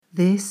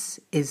This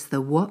is the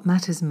What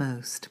Matters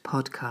Most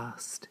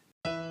podcast.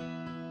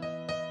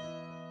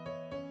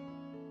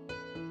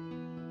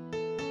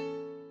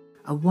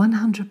 A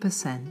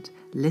 100%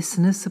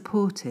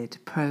 listener-supported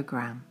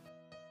program.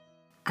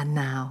 And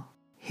now,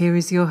 here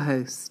is your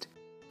host,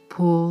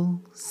 Paul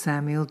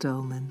Samuel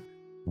Dolman.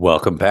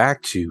 Welcome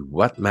back to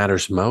What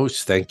Matters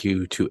Most. Thank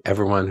you to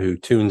everyone who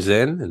tunes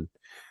in and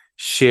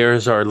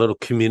shares our little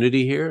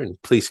community here. And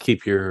please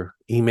keep your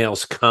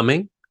emails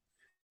coming.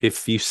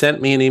 If you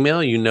sent me an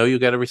email, you know you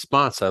got a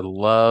response. I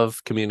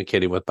love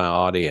communicating with my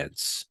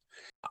audience.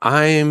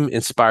 I'm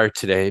inspired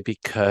today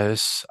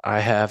because I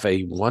have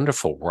a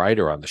wonderful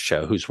writer on the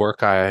show whose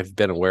work I've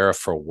been aware of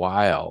for a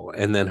while.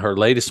 And then her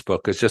latest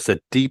book is just a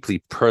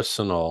deeply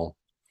personal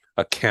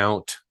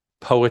account.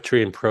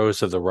 Poetry and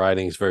prose of the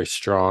writing is very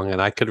strong,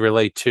 and I could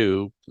relate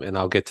to, and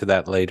I'll get to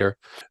that later.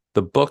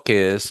 The book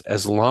is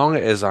As Long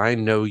as I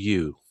Know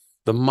You,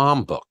 the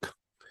Mom Book,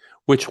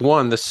 which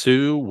won the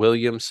Sue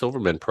Williams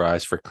Silverman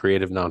Prize for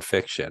Creative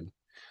Nonfiction.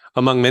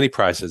 Among many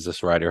prizes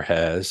this writer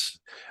has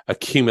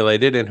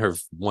accumulated in her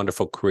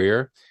wonderful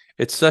career,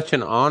 it's such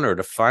an honor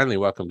to finally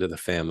welcome to the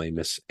family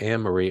Miss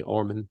Anne-Marie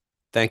Orman.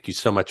 Thank you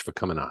so much for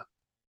coming on.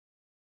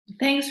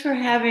 Thanks for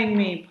having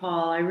me,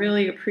 Paul. I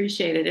really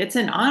appreciate it. It's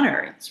an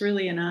honor. It's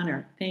really an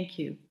honor. Thank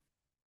you.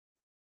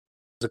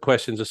 The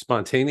questions are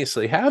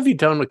spontaneously. How have you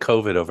done with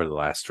COVID over the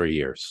last 3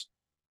 years?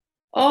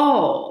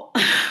 Oh,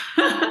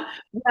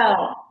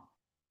 well,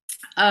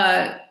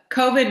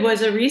 COVID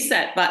was a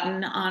reset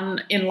button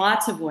in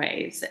lots of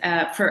ways,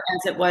 as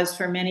it was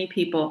for many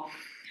people.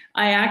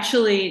 I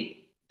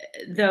actually,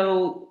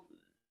 though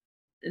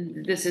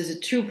this is a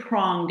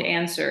two-pronged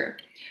answer,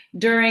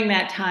 during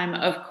that time,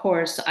 of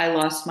course, I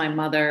lost my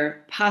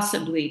mother,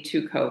 possibly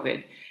to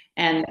COVID.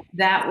 And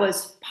that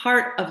was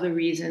part of the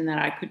reason that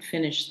I could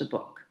finish the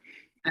book.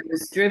 I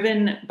was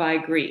driven by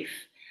grief.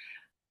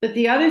 But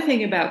the other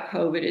thing about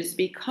COVID is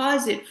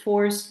because it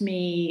forced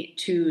me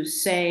to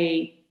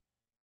say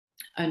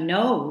a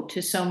no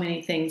to so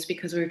many things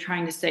because we were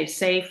trying to stay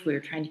safe, we were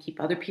trying to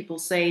keep other people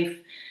safe.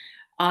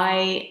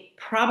 I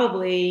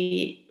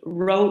probably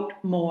wrote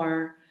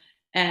more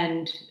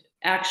and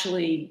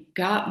actually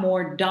got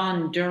more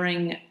done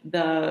during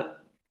the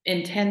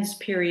intense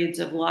periods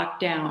of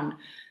lockdown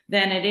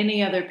than at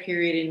any other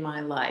period in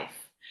my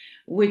life,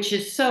 which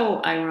is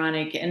so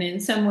ironic and in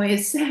some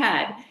ways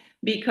sad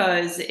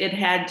because it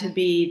had to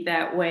be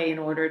that way in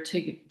order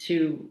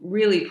to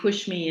really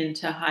push me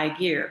into high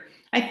gear.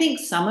 I think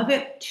some of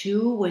it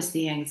too was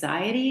the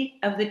anxiety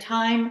of the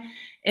time.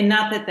 And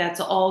not that that's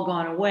all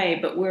gone away,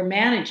 but we're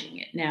managing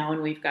it now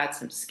and we've got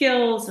some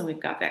skills and we've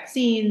got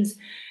vaccines.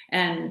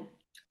 And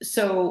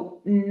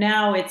so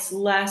now it's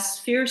less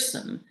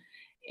fearsome.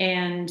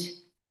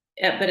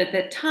 But at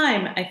that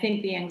time, I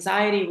think the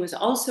anxiety was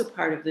also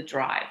part of the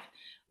drive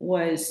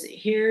was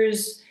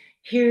here's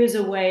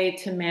a way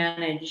to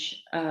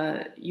manage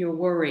your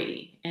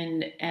worry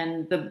and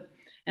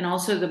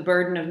also the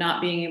burden of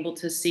not being able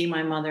to see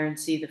my mother and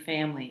see the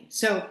family.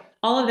 So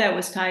all of that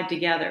was tied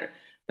together.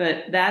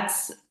 But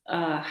that's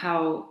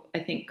how I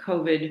think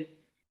COVID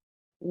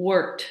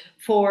worked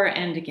for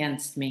and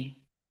against me.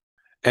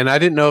 And I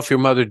didn't know if your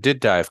mother did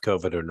die of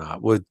COVID or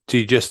not. Do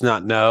you just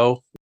not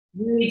know?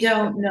 We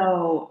don't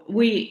know.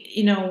 We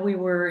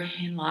were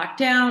in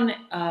lockdown.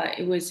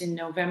 It was in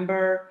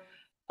November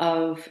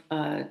of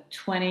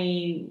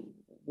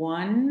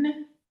 21.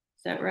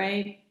 Is that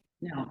right?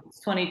 No, it's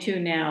 22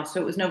 now.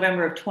 So it was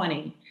November of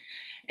 20.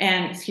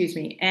 And excuse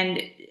me.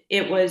 And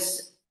it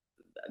was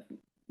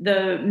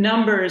the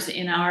numbers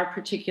in our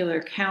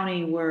particular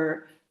county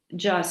were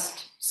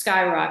just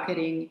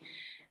skyrocketing.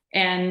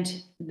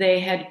 And they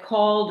had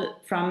called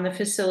from the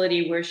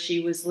facility where she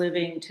was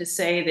living to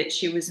say that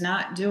she was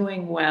not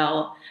doing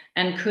well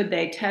and could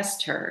they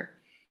test her?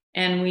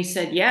 And we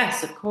said,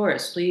 yes, of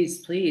course,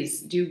 please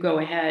do go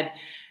ahead.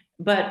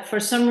 But for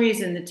some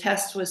reason, the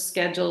test was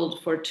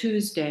scheduled for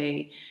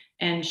Tuesday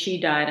and she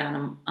died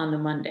on the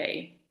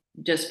Monday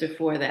just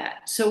before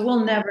that. So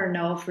we'll never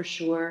know for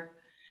sure.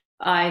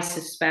 I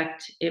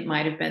suspect it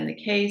might have been the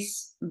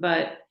case,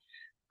 but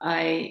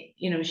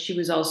she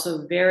was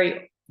also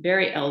very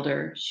very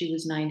elder. She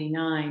was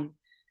 99.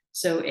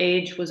 So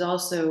age was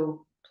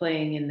also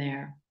playing in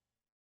there.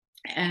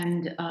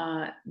 And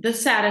the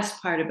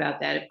saddest part about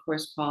that, of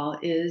course, Paul,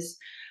 is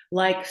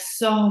like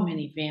so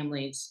many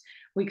families,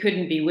 we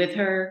couldn't be with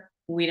her.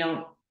 We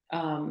don't,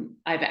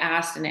 I've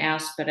asked and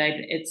asked, but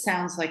it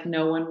sounds like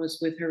no one was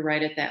with her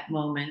right at that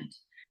moment.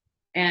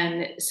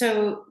 And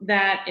so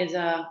that is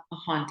a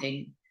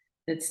haunting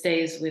that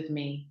stays with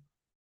me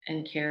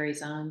and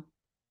carries on.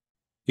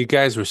 You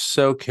guys were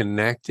so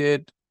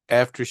connected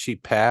after she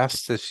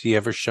passed. Has she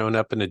ever shown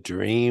up in a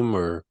dream,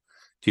 or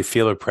do you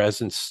feel her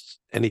presence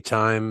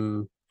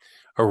anytime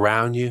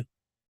around you?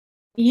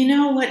 You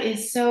know what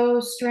is so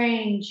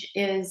strange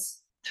is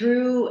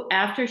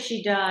after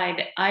she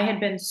died, I had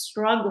been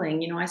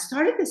struggling. I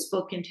started this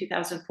book in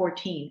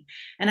 2014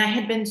 and I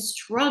had been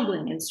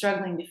struggling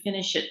to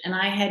finish it. And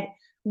I had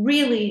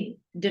really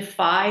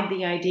defied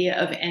the idea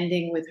of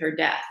ending with her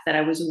death, that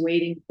I was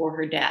waiting for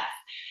her death.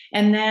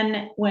 And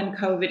then when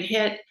COVID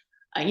hit,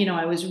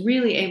 I was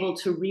really able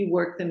to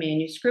rework the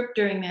manuscript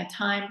during that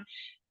time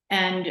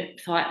and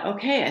thought,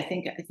 okay, I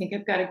think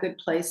I've got a good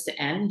place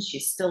to end.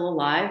 She's still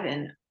alive.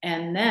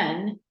 And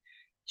then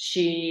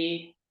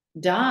she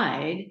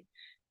died,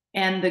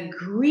 and the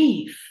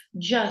grief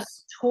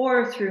just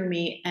tore through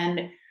me.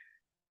 And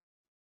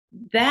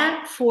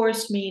that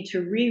forced me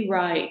to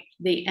rewrite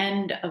the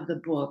end of the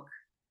book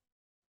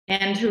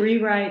and to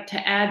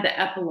add the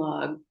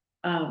epilogue,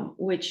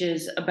 which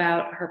is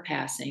about her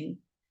passing.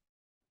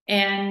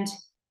 And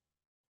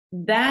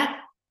that,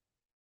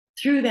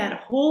 through that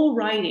whole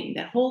writing,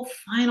 that whole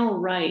final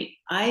write,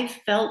 I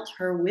felt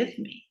her with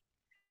me.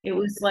 It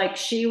was like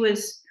she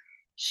was,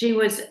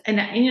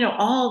 and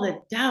all the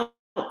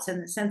doubts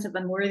and the sense of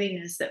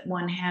unworthiness that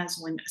one has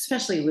when,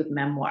 especially with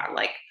memoir,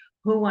 like,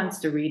 who wants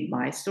to read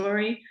my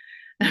story?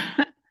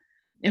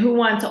 Who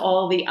wants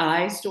all the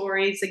I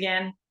stories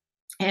again?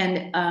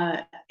 And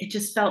it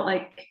just felt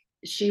like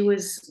she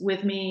was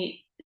with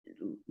me,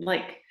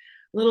 like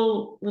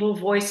little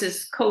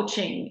voices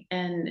coaching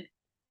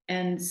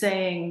and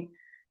saying,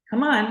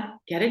 come on,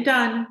 get it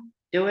done,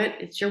 do it,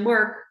 it's your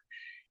work.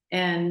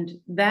 And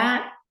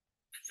that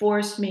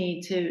forced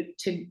me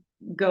to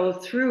go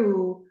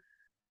through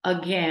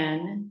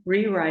again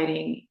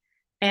rewriting.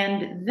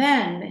 And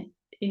then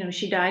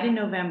she died in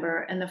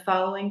November, and the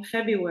following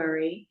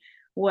February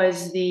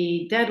was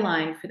the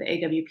deadline for the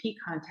AWP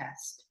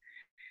contest.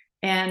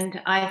 And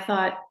I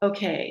thought,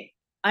 okay,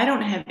 I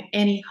don't have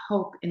any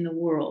hope in the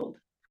world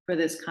for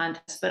this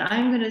contest, but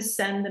I'm going to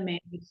send the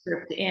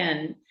manuscript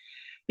in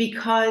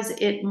because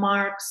it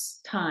marks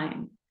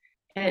time,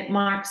 and it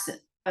marks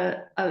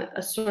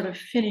a sort of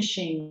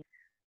finishing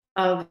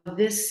of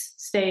this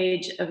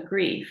stage of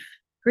grief.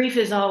 Grief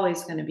is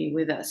always going to be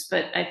with us,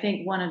 but I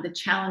think one of the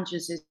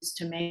challenges is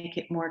to make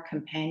it more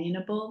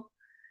companionable.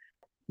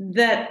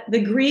 That the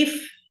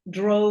grief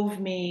drove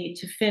me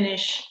to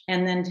finish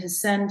and then to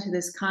send to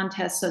this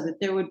contest so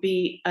that there would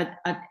be an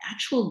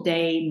actual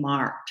day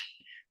marked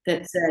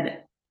that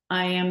said,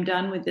 I am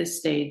done with this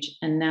stage,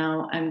 and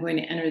now I'm going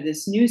to enter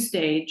this new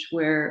stage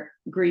where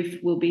grief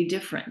will be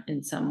different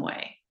in some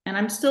way. And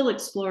I'm still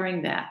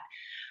exploring that.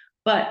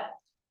 But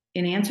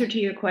in answer to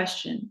your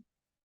question,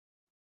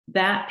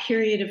 that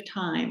period of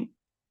time,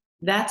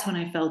 that's when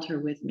I felt her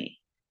with me.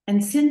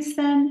 And since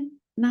then,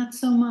 not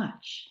so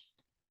much.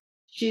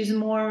 She's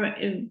more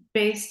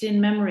based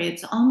in memory.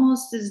 It's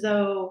almost as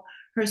though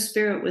her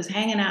spirit was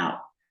hanging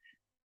out,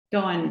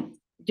 doing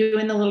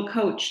the little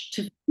coach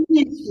to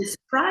finish this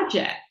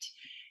project.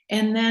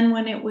 And then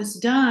when it was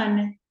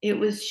done,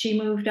 she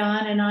moved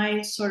on, and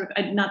I sort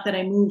of, not that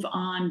I move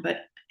on, but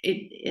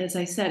as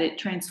I said, it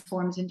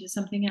transforms into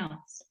something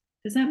else.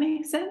 Does that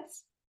make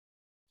sense?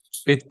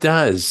 It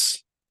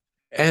does.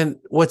 And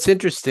what's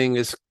interesting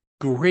is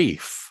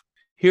grief.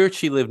 Here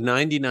she lived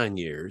 99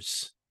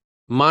 years.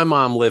 My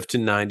mom lived to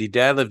 90,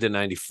 Dad lived to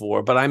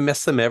 94, but I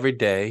miss them every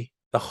day.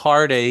 The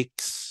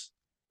heartaches,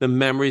 the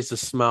memories, the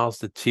smiles,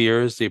 the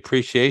tears, the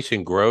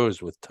appreciation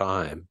grows with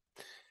time,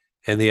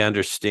 and the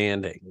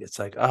understanding. It's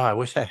like, oh, I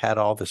wish I had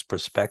all this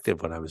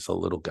perspective when I was a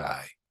little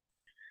guy.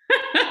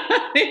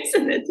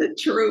 Isn't it the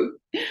truth?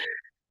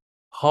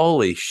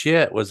 Holy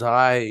shit, was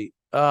I,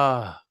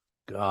 oh,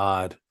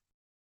 God.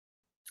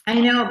 I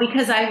know,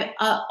 because I've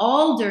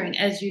all during,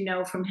 as you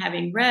know, from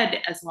having read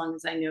as long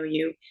as I know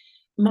you,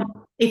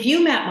 if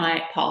you met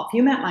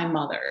my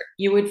mother,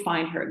 you would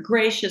find her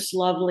gracious,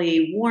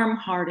 lovely,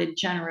 warm-hearted,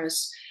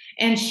 generous,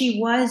 and she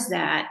was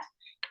that.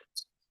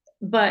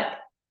 But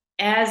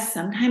as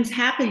sometimes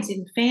happens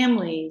in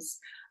families,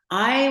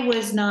 I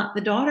was not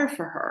the daughter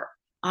for her.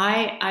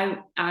 I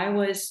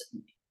was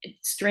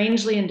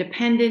strangely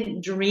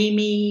independent,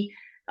 dreamy,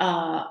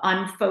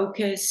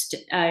 unfocused.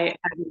 I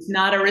was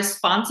not a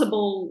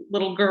responsible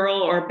little girl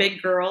or big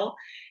girl.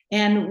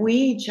 And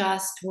we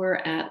just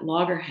were at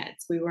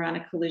loggerheads. We were on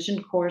a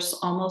collision course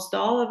almost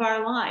all of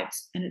our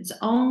lives. And it's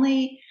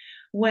only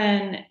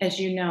when, as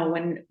you know,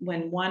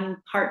 when one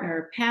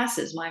partner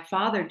passes, my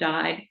father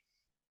died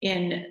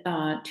in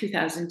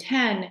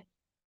 2010,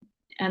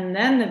 and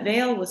then the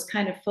veil was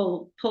kind of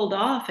pulled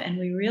off, and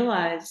we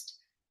realized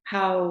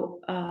how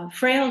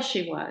frail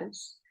she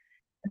was.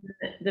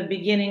 The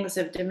beginnings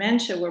of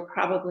dementia were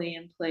probably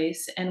in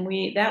place, and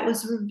that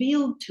was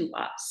revealed to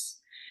us.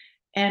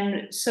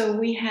 And so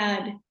we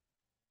had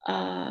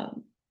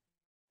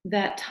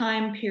that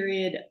time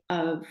period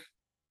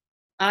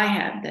I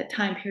had that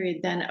time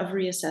period then of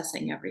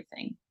reassessing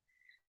everything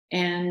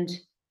and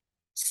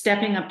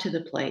stepping up to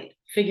the plate,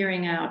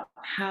 figuring out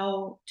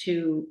how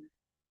to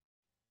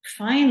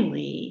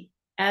finally,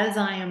 as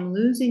I am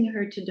losing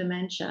her to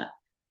dementia,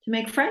 to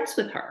make friends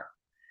with her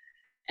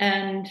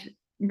and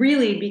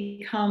really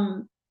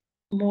become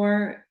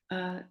more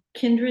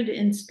kindred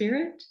in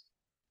spirit.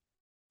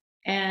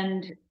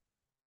 And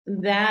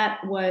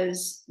that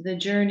was the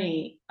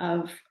journey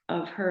of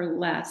her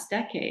last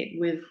decade,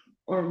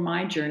 or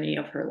my journey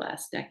of her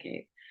last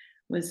decade,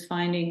 was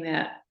finding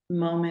that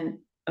moment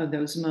of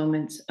those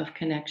moments of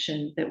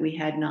connection that we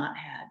had not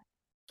had.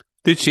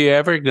 Did she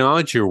ever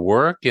acknowledge your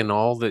work and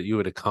all that you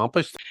had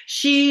accomplished?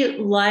 She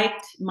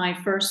liked my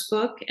first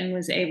book and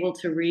was able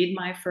to read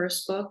my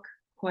first book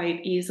quite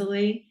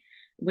easily,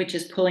 which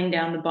is Pulling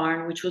Down the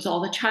Barn, which was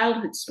all the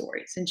childhood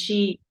stories. And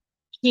she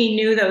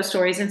knew those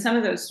stories, and some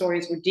of those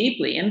stories were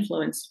deeply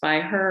influenced by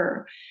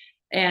her.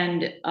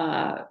 And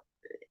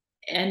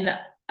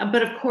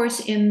but of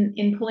course,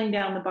 in Pulling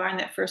Down the Barn,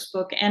 that first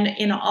book, and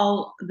in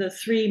all the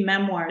three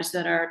memoirs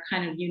that are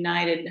kind of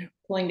united,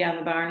 Pulling Down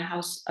the Barn,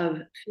 House of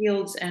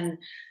Fields, and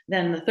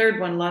then the third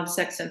one, Love,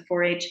 Sex, and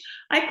 4-H.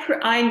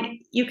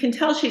 You can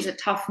tell she's a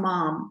tough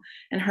mom,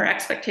 and her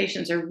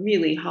expectations are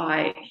really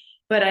high.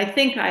 But I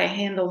think I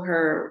handle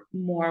her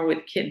more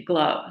with kid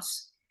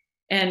gloves.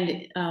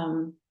 And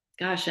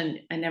gosh, and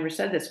I never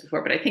said this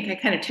before, but I think I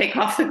kind of take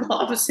off the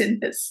gloves in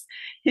this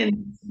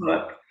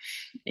book.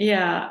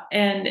 Yeah,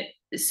 and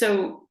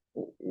so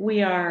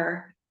we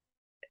are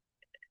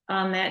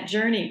on that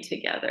journey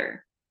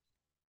together,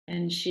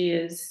 and she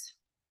is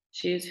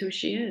who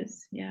she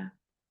is. Yeah.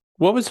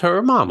 What was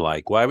her mom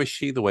like? Why was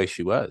she the way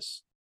she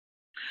was?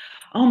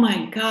 Oh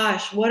my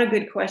gosh, what a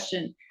good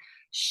question.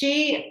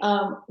 She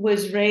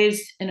was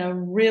raised in a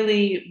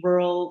really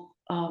rural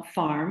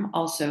farm.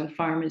 Also,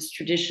 farm is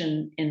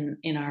tradition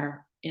in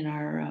our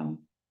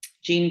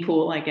gene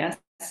pool, I guess.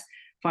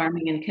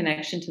 Farming and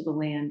connection to the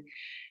land.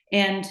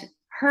 And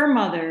her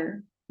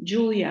mother,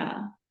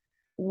 Julia,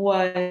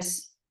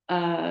 was,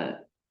 I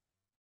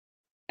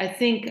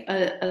think,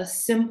 a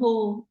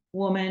simple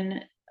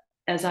woman,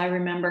 as I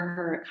remember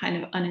her, a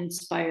kind of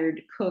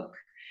uninspired cook.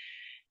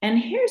 And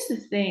here's the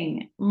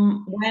thing,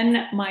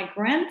 when my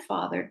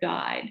grandfather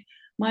died,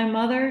 my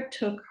mother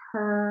took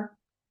her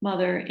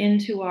mother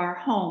into our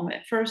home,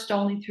 at first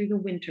only through the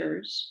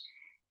winters,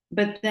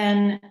 but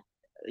then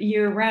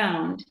year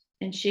round.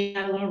 And she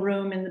had a little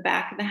room in the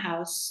back of the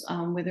house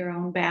with her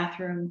own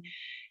bathroom.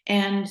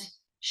 And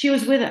she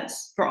was with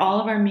us for all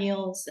of our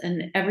meals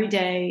and every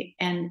day.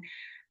 And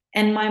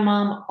my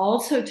mom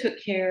also took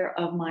care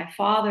of my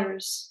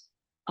father's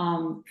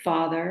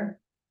father,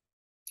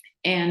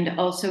 and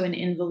also an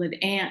invalid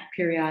aunt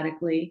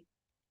periodically.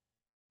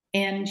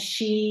 And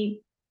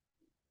she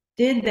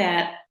did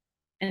that.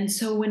 And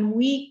so when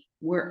we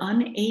were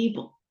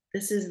unable,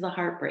 this is the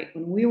heartbreak,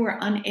 when we were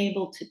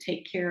unable to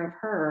take care of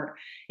her,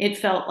 it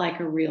felt like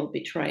a real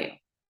betrayal.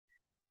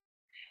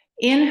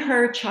 In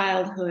her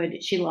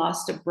childhood, she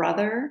lost a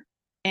brother.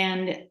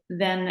 And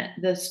then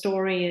the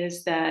story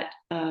is that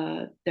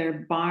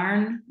their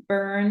barn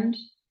burned,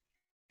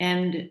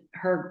 and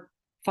her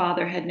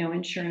father had no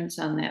insurance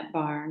on that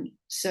barn.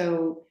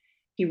 So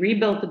he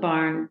rebuilt the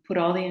barn, put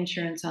all the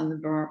insurance on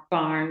the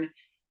barn,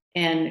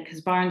 and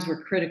because barns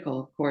were critical,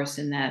 of course,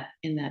 in that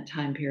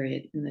time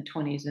period, in the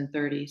 20s and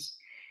 30s.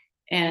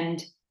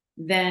 And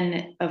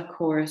then, of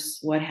course,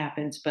 what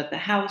happens? But the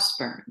house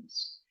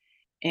burns,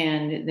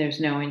 and there's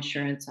no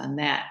insurance on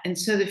that. And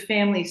so the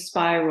family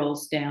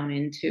spirals down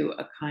into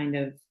a kind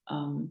of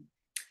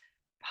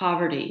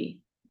poverty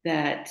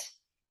that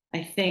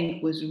I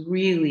think was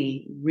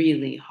really,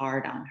 really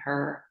hard on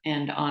her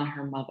and on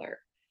her mother.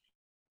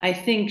 I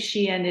think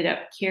she ended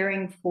up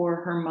caring for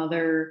her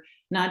mother,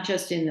 not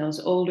just in those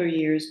older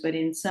years, but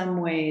in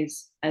some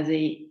ways as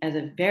a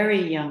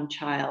very young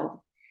child,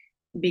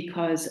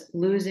 because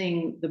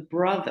losing the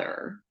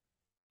brother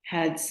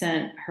had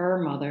sent her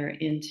mother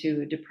into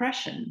a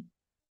depression.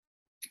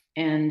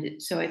 And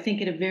so I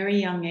think at a very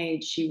young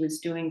age, she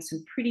was doing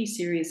some pretty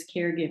serious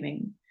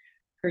caregiving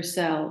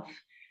herself.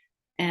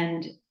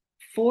 And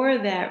for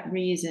that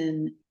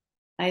reason,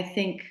 I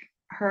think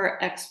her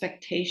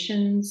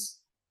expectations,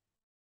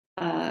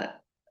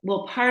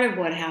 well, part of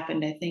what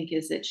happened, I think,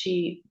 is that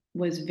she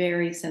was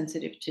very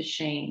sensitive to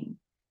shame,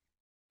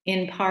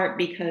 in part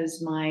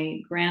because my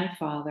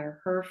grandfather,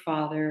 her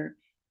father,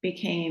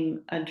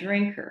 became a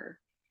drinker.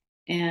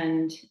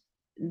 And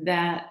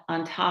that,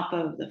 on top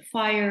of the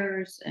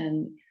fires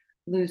and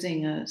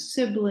losing a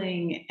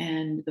sibling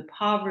and the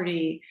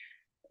poverty,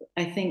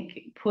 I think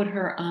put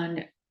her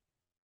on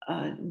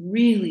a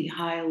really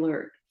high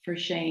alert for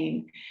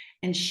shame.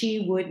 And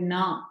she would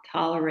not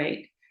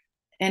tolerate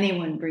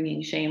anyone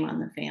bringing shame on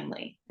the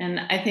family. And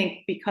I think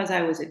because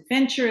I was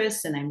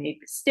adventurous and I made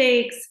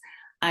mistakes,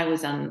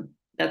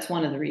 that's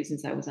one of the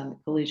reasons I was on the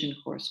collision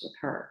course with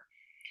her.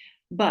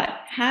 But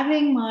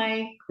having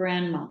my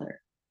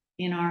grandmother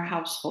in our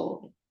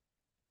household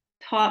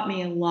taught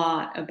me a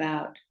lot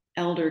about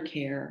elder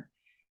care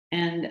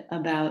and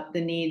about the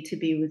need to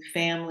be with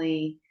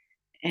family.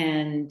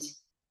 And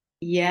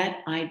yet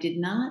I did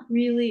not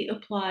really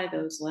apply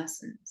those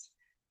lessons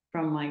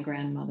from my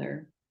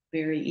grandmother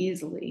very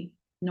easily,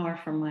 nor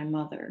from my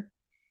mother.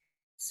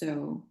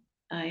 So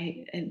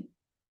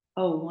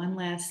one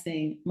last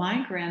thing.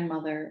 My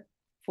grandmother,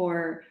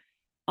 for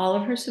all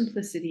of her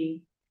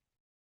simplicity,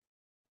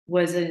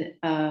 was an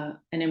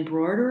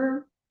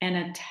embroiderer and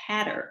a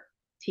tatter,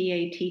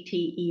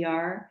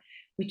 Tatter,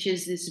 which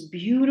is this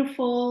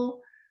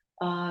beautiful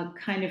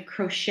kind of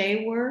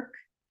crochet work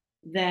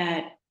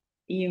that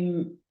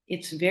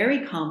it's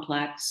very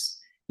complex.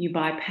 You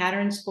buy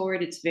patterns for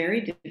it. It's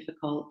very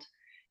difficult.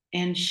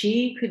 And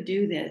she could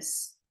do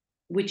this,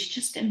 which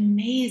just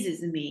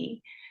amazes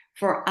me,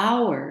 for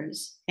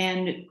hours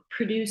and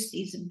produce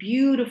these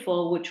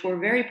beautiful, which were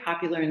very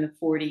popular in the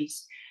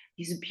 40s,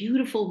 these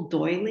beautiful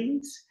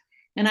doilies.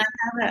 And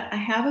I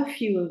have a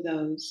few of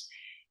those.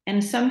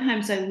 And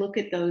sometimes I look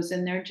at those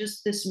and they're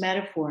just this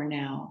metaphor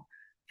now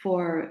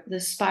for the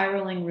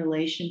spiraling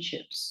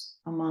relationships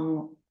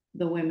among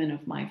the women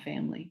of my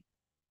family.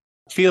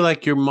 I feel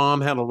like your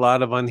mom had a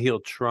lot of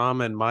unhealed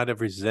trauma and might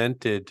have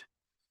resented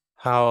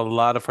how a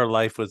lot of her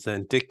life was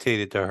then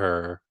dictated to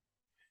her,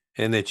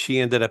 and that she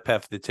ended up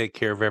having to take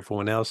care of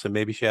everyone else. And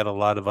maybe she had a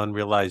lot of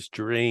unrealized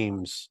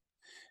dreams.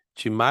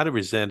 She might have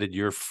resented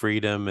your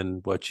freedom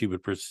and what she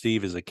would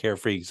perceive as a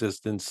carefree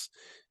existence.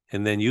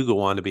 And then you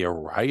go on to be a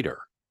writer.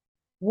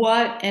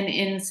 What an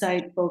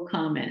insightful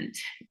comment.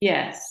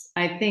 Yes,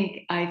 I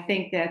think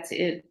that's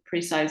it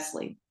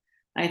precisely.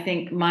 I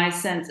think my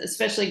sense,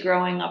 especially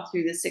growing up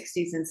through the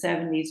 60s and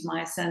 70s,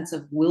 my sense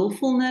of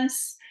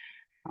willfulness,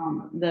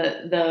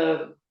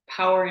 the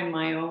power in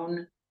my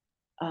own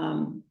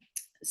um,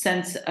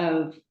 sense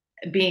of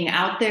being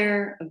out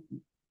there,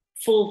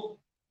 full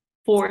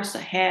force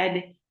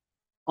ahead,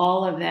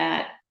 all of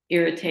that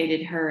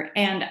irritated her.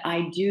 And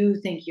I do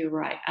think you're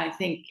right. I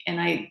think, and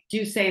I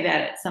do say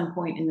that at some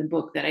point in the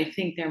book, that I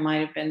think there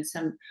might have been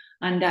some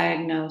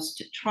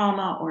undiagnosed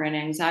trauma or an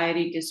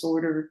anxiety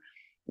disorder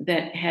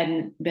that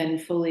hadn't been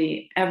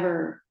fully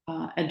ever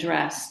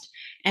addressed.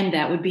 And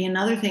that would be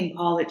another thing,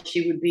 Paul, that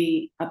she would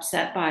be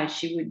upset by.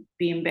 She would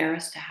be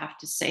embarrassed to have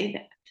to say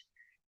that,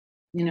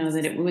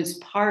 that it was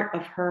part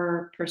of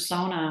her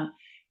persona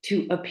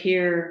to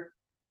appear,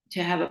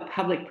 to have a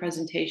public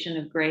presentation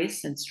of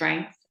grace and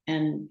strength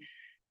and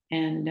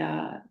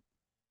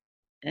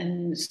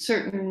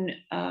certain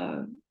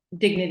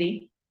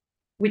dignity,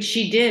 which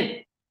she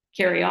did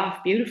carry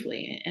off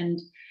beautifully. And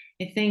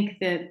I think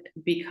that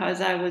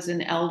because I was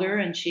an elder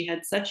and she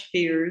had such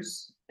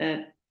fears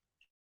that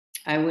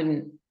I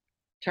wouldn't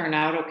turn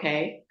out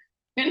okay.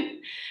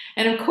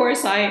 And of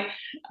course, I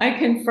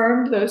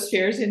confirmed those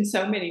fears in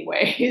so many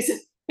ways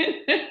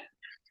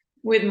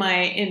with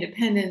my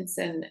independence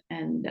and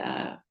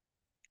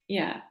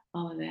yeah,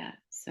 all of that.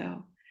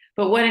 So,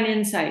 but what an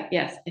insight.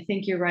 Yes, I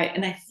think you're right.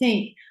 And I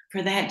think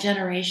for that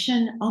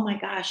generation, oh my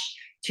gosh,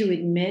 to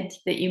admit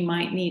that you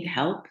might need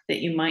help, that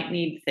you might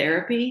need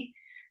therapy,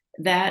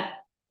 that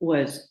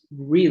was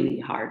really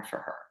hard for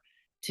her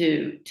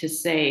to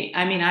say.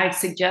 I mean, I've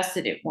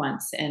suggested it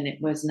once and it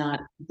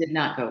did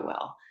not go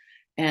well.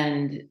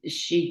 And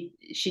she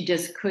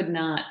just could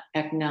not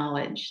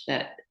acknowledge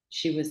that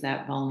she was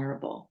that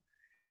vulnerable.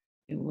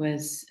 It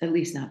was, at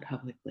least not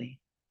publicly.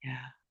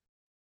 Yeah.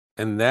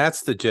 And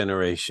that's the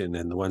generation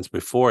and the ones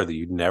before that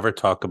you never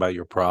talk about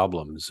your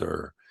problems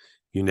or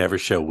you never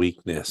show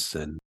weakness.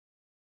 And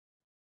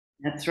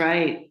That's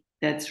right.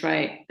 That's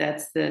right.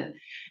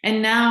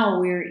 And now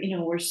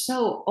we're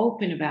so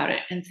open about it.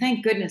 And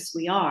thank goodness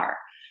we are,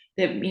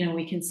 that,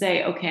 we can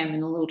say, okay, I'm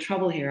in a little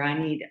trouble here. I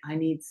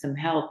need some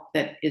help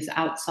that is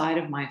outside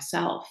of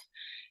myself.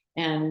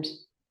 And,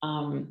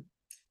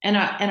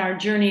 our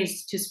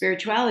journeys to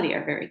spirituality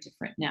are very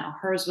different now.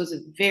 Hers was a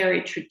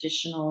very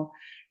traditional,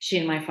 she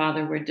and my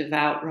father were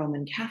devout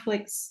Roman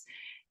Catholics.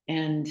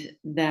 And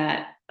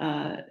that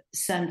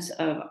sense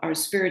of our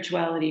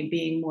spirituality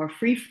being more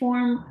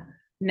freeform,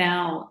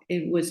 now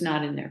it was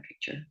not in their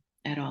picture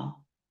at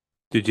all.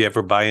 did you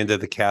ever buy into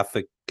the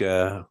Catholic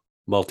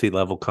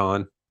multi-level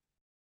con?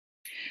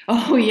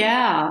 Oh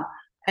yeah,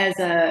 as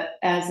a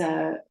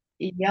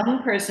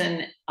young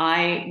person,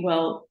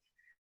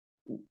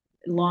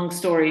 long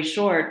story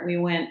short, we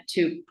went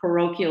to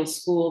parochial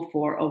school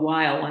for a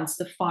while. Once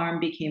our farm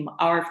became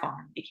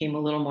a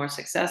little more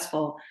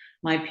successful,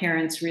 my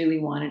parents really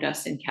wanted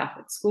us in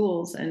Catholic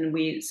schools, and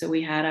we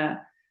had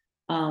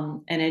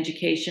an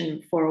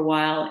education for a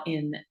while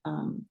in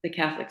the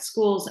Catholic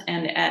schools.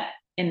 And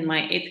in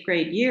my 8th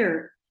grade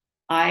year,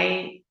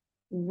 I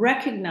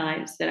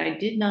recognized that I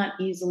did not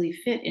easily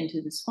fit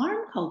into this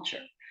farm culture,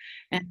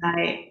 and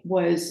I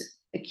was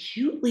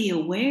acutely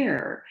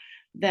aware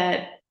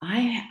that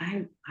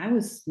I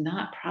was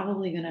not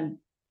probably going to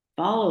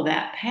follow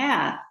that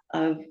path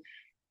of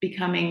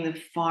becoming the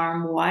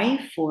farm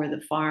wife or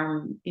the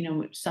farm,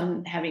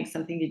 having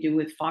something to do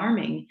with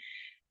farming.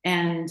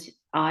 And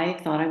I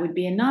thought I would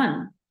be a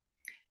nun.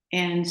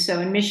 And so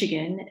in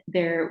Michigan,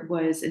 there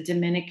was a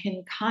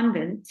Dominican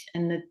convent,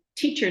 and the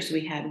teachers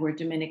we had were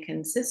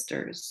Dominican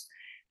sisters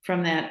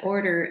from that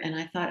order. And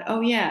I thought,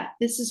 oh yeah,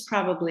 this is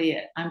probably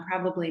it. I'm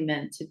probably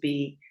meant to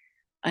be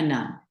a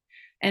nun.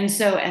 And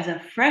so as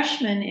a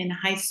freshman in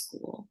high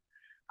school,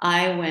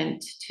 I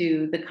went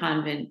to the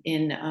convent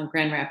in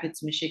Grand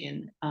Rapids,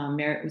 Michigan.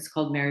 It was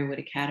called Marywood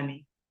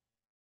Academy.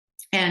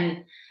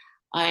 And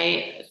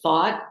I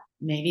thought,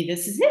 maybe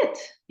this is it.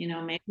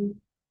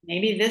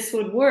 Maybe this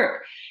would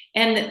work.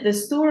 And the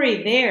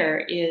story there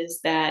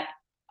is that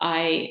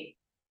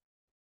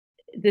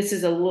this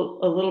is a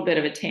little bit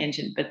of a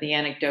tangent, but the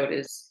anecdote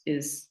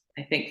is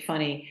I think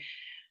funny.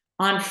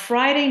 On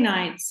Friday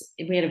nights,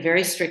 we had a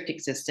very strict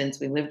existence.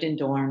 We lived in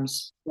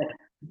dorms,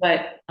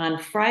 but on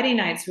Friday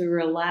nights, we were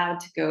allowed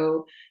to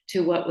go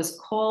to what was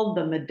called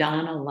the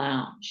Madonna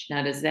Lounge.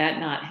 Now, does that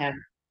not have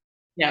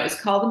yeah, it was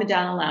called the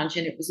Madonna Lounge,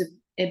 and it was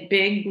a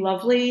big,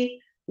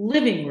 lovely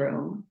living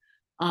room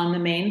on the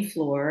main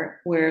floor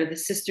where the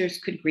sisters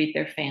could greet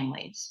their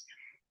families.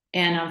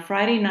 And on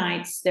Friday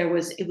nights, it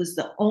was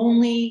the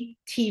only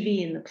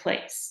TV in the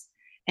place,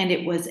 and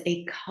it was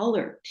a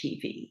color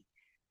TV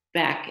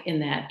back in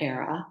that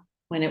era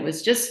when it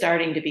was just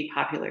starting to be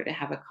popular to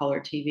have a color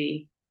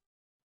TV.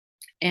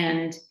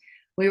 And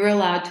we were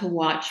allowed to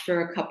watch for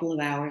a couple of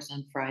hours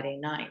on Friday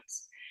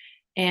nights.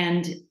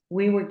 And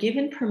we were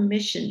given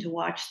permission to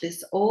watch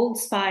this old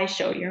spy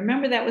show. You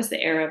remember that was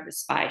the era of the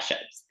spy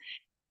shows.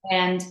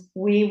 And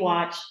we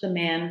watched The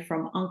Man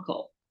from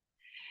Uncle.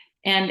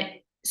 And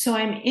so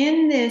I'm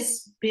in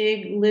this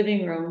big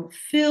living room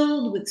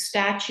filled with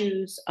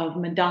statues of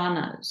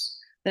Madonnas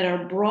that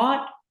are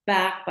brought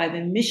back by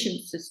the mission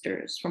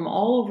sisters from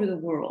all over the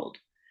world.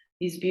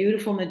 These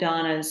beautiful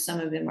Madonnas, some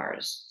of them are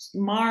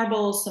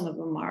marble, some of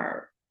them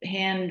are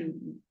hand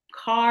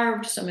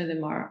carved, some of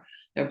them are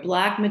they're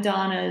Black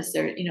Madonnas.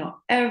 They're,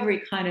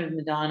 every kind of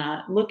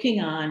Madonna,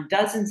 looking on,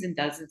 dozens and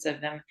dozens of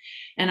them.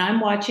 And I'm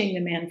watching The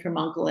Man from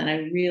Uncle, and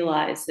I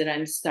realize that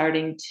I'm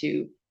starting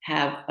to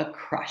have a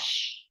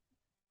crush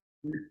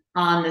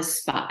on the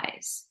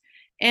spies.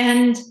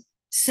 And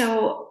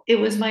so it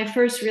was my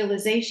first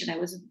realization. I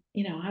was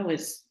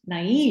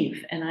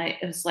naive, and it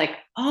was like,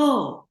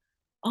 oh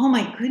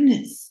my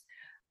goodness,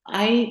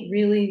 I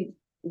really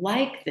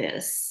like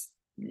this.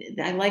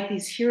 I like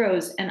these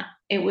heroes. And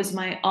it was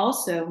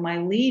also my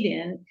lead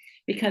in,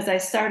 because I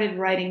started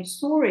writing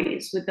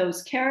stories with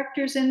those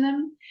characters in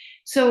them.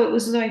 So it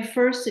was my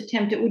first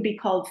attempt. It would be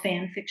called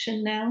fan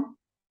fiction now,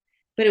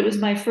 but it was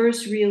my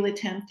first real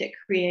attempt at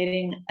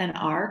creating an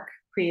arc,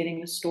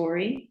 creating a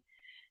story.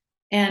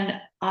 And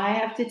I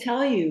have to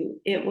tell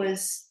you, it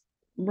was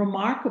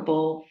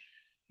remarkable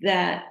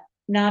that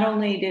not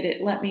only did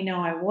it let me know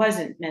I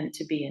wasn't meant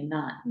to be a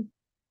nun,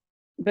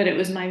 but it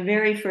was my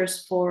very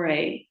first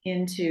foray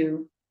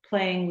into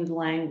playing with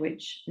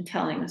language and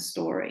telling a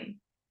story.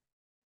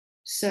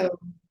 So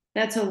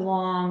that's a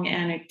long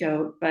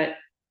anecdote,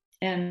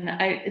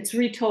 it's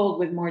retold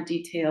with more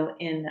detail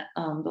in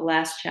the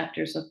last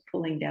chapters of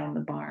Pulling Down the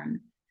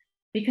Barn,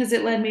 because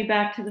it led me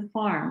back to the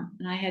farm,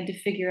 and I had to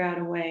figure out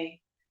a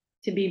way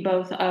to be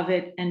both of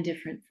it and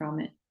different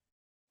from it.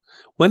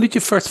 When did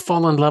you first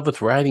fall in love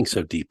with writing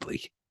so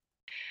deeply?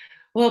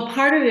 Well,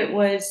 part of it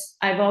was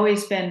I've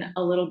always been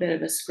a little bit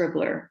of a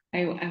scribbler.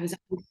 I was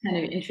always kind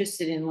of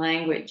interested in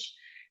language.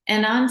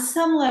 And on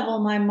some level,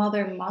 my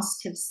mother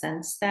must have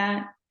sensed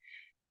that,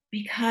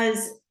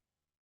 because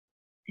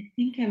I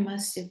think I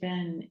must have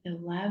been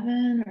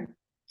 11 or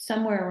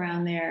somewhere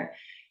around there.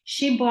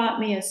 She bought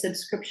me a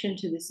subscription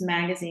to this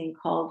magazine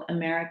called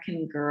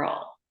American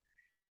Girl.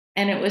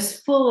 And it was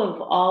full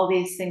of all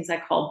these things I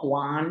call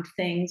blonde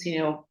things,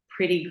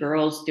 pretty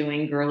girls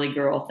doing girly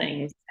girl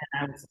things.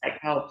 And I was like,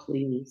 oh,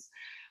 please.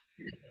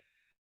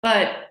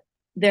 But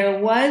there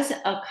was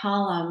a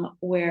column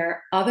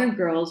where other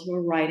girls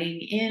were writing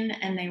in,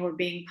 and they were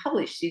being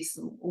published, these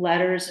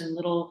letters and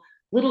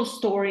little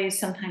stories,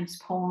 sometimes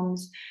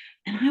poems.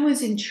 And I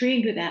was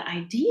intrigued with that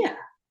idea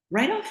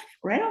right off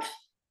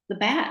the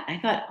bat. I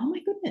thought, oh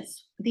my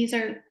goodness,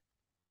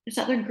 there's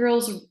other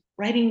girls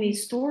writing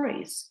these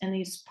stories and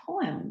these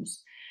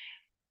poems.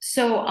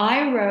 So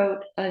I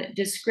wrote a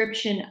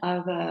description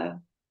of a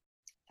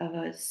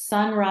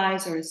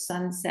sunrise or a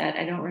sunset.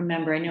 I don't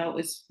remember. I know it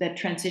was the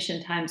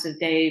transition times of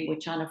day,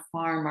 which on a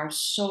farm are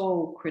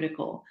so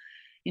critical.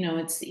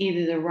 It's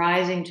either the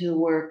rising to the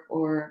work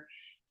or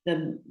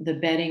the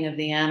bedding of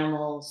the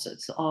animals.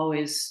 It's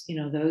always,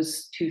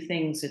 those two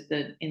things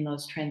in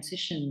those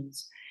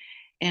transitions.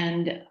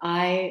 And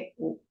I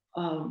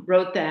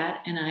wrote that,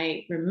 and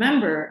I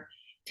remember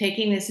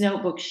taking this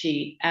notebook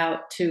sheet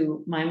out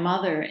to my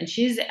mother, and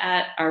she's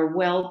at our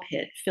well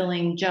pit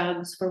filling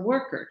jugs for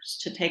workers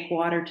to take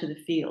water to the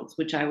fields,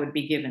 which I would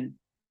be given.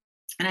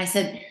 And I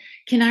said,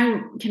 can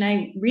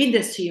I read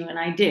this to you? And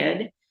I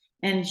did.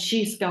 And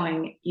she's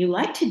going, you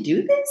like to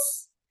do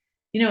this?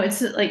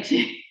 It's like,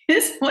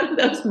 it's one of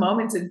those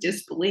moments of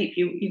disbelief.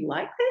 You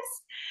like this?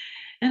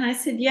 And I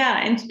said,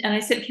 yeah. And I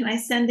said, can I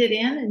send it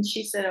in? And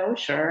she said, oh,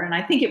 sure. And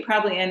I think it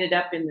probably ended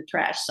up in the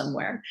trash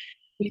somewhere,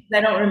 because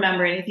I don't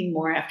remember anything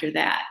more after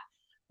that.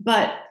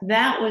 But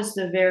that was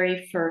the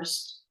very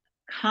first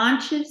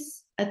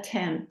conscious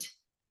attempt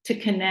to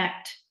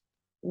connect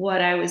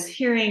what I was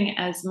hearing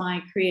as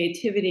my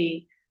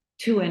creativity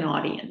to an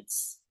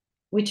audience,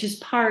 which is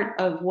part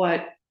of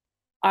what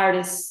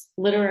artists,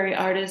 literary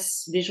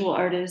artists, visual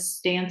artists,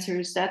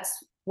 dancers, that's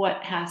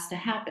what has to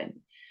happen.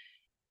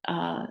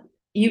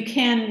 You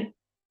can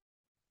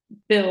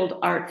build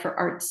art for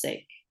art's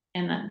sake,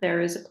 and that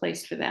there is a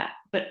place for that.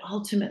 But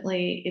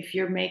ultimately, if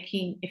you're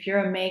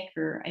a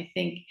maker, I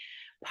think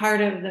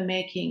part of the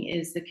making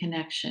is the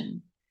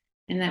connection.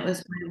 And that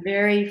was my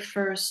very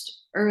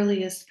first,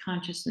 earliest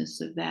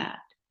consciousness of that.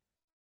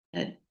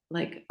 That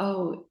like,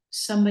 oh,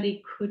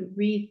 somebody could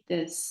read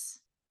this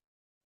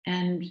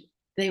and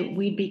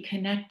we'd be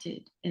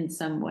connected in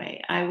some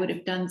way. I would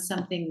have done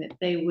something that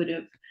they would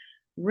have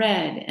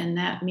read, and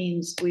that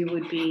means we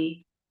would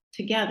be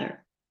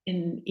together,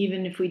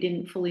 even if we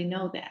didn't fully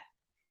know that.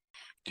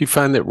 Do you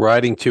find that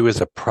writing too as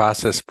a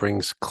process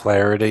brings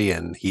clarity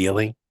and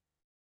healing?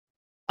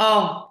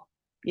 Oh,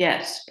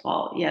 yes,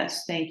 Paul.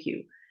 Yes, thank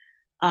you.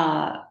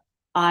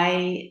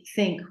 I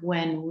think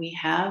when we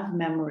have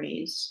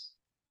memories,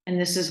 and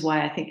this is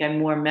why I think I'm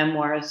more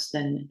memoirs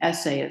than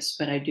essayist,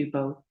 but I do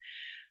both.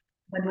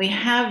 When we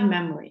have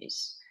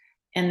memories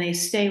and they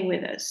stay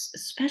with us,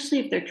 especially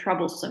if they're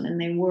troublesome and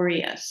they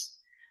worry us.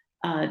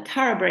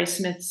 Tara Bray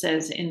Smith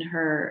says in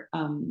her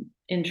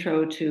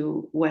intro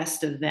to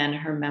West of Then,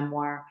 her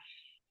memoir,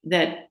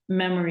 that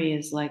memory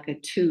is like a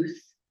tooth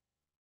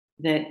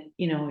that,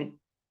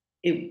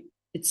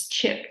 it's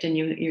chipped and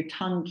your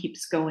tongue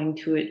keeps going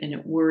to it and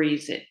it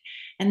worries it.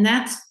 And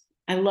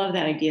I love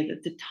that idea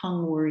that the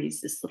tongue worries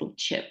this little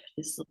chip,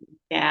 this little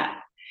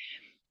gap.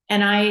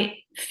 And I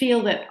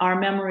feel that our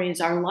memories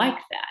are like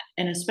that,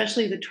 and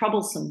especially the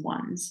troublesome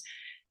ones.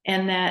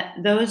 And that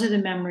those are the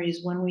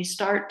memories when we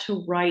start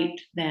to write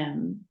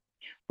them,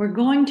 we're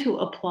going to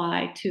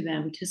apply to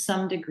them to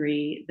some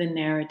degree the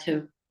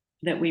narrative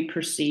that we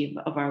perceive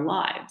of our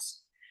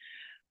lives.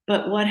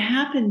 But what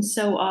happens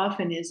so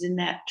often is in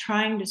that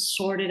trying to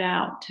sort it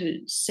out,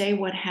 to say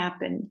what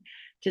happened,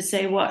 to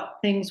say what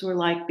things were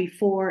like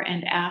before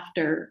and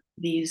after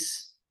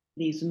these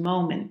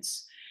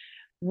moments,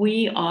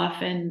 I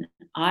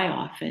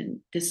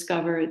often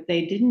discover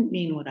they didn't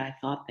mean what I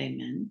thought they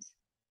meant,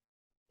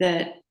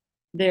 that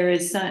there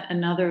is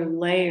another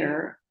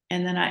layer,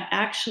 and then I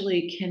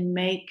actually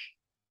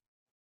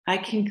I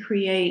can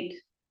create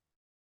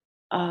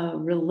a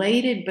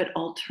related but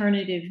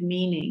alternative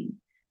meaning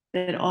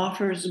that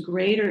offers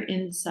greater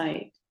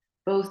insight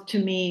both to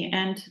me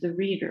and to the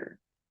reader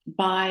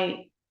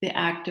by the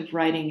act of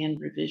writing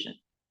and revision.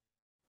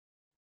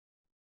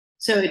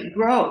 So it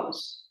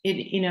grows.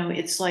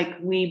 It's like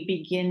we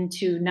begin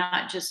to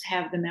not just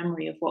have the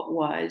memory of what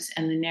was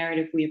and the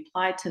narrative we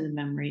apply to the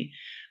memory,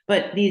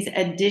 but these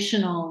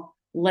additional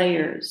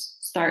layers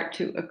start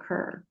to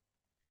occur.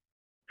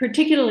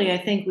 Particularly, I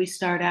think we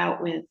start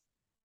out with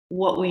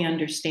what we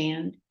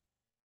understand.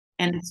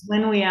 And it's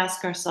when we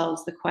ask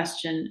ourselves the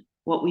question,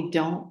 what we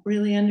don't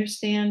really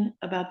understand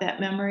about that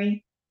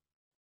memory,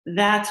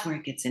 that's where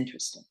it gets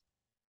interesting.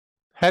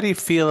 How do you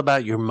feel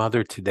about your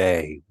mother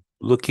today?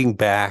 Looking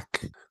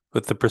back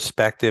with the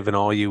perspective and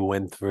all you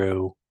went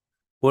through,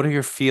 what are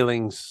your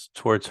feelings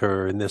towards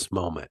her in this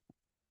moment?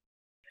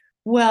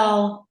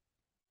 Well,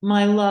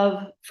 my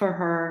love for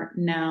her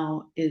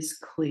now is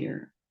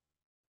clear.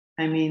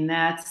 I mean,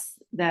 that's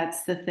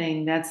the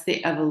thing. That's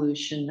the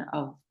evolution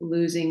of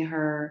losing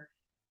her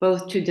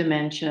both to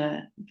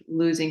dementia,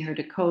 losing her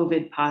to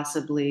COVID,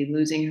 possibly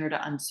losing her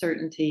to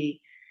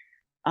uncertainty.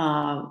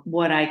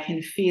 What I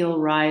can feel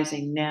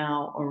rising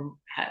now, or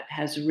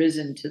has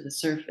risen to the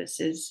surface,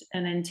 is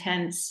an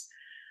intense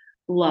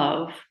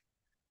love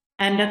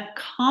and a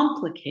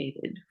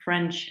complicated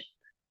friendship.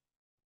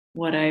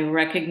 What I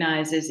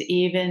recognize is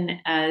even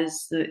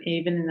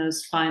in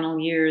those final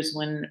years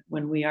when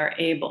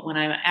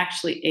I'm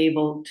actually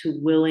able to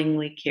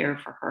willingly care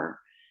for her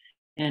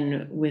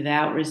and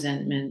without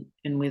resentment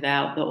and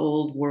without the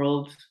old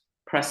world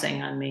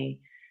pressing on me,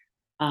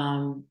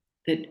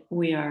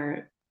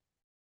 that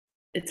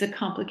it's a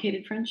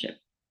complicated friendship.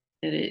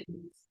 That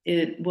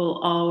it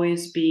will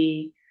always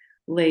be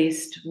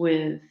laced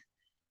with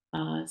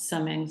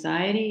some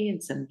anxiety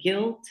and some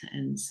guilt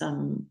and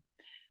some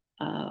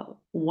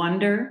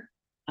wonder.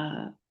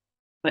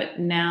 But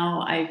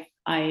now I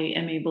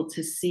am able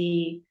to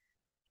see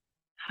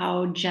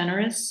how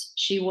generous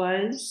she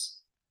was,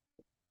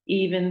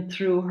 even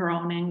through her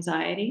own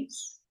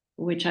anxieties,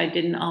 which I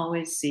didn't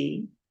always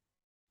see.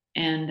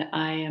 And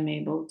I am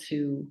able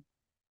to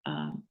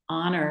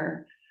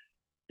honor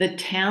the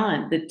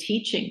talent, the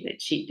teaching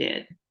that she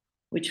did,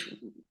 which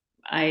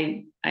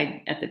I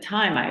at the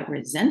time I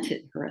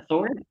resented her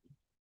authority,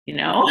 you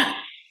know,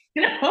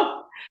 you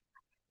know.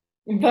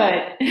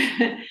 But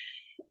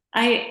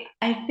I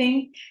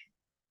think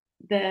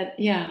that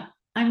yeah,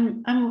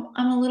 I'm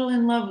a little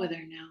in love with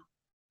her now.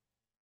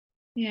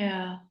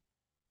 Yeah,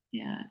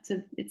 yeah.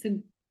 It's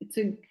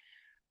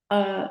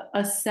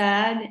a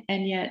sad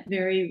and yet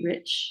very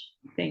rich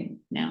thing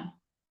now.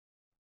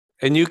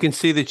 And you can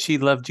see that she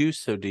loved you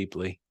so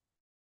deeply.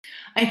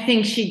 I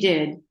think she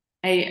did.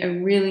 I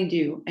really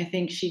do. I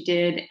think she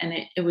did, and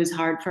it was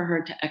hard for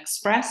her to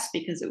express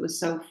because it was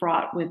so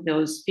fraught with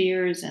those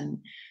fears and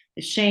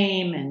the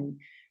shame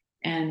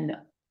and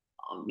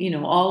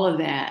all of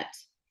that.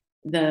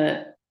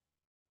 The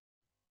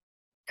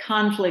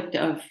conflict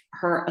of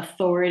her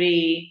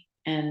authority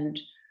and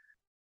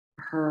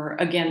her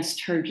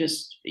against her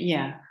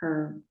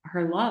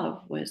her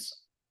love was,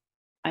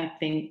 I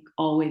think,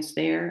 always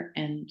there,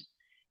 and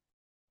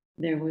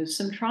there was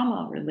some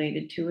trauma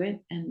related to it,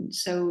 and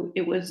so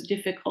it was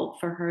difficult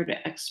for her to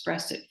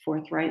express it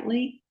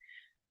forthrightly.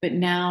 but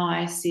now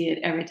I see it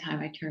every time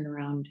I turn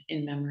around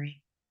in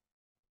memory.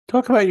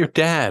 Talk about your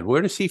dad.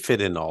 Where does he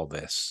fit in all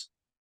this?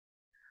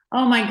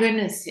 Oh my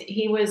goodness,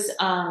 he was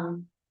a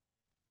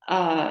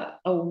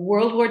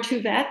World War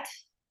II vet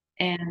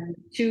and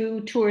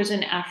 2 tours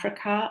in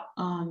Africa,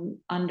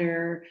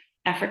 under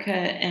Africa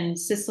and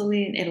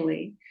Sicily and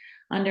Italy.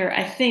 Under,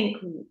 I think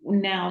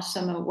now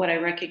some of what I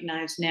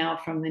recognize now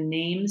from the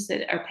names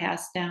that are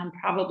passed down,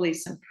 probably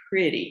some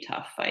pretty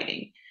tough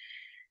fighting.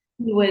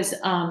 He was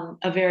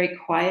a very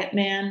quiet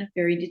man,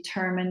 very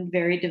determined,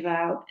 very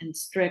devout and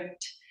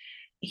strict.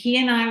 He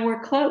and I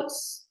were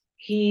close.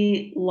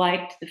 He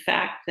liked the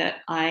fact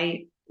that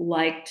I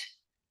liked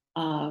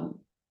um,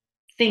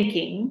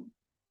 thinking,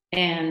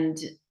 and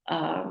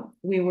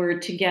we were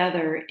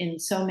together in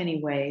so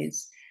many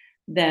ways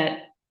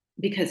that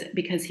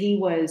because he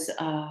was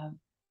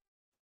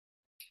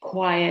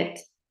quiet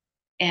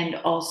and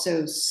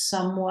also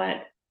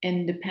somewhat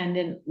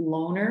independent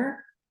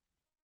loner,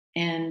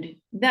 and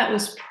that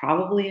was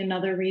probably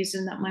another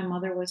reason that my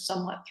mother was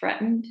somewhat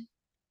threatened,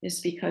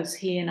 is because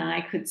he and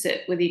I could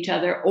sit with each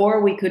other,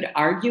 or we could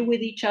argue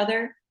with each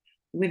other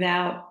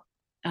without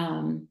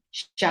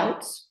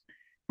shouts.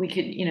 We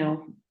could,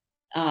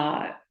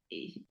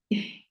 he,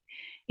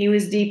 he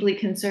was deeply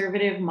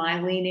conservative.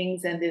 My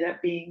leanings ended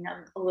up being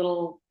a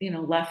little,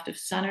 left of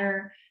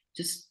center,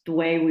 just the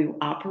way we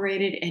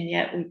operated. And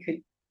yet we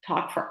could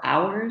talk for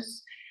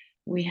hours.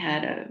 We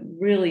had a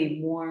really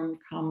warm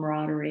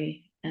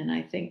camaraderie. And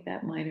I think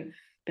that might have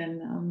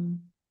been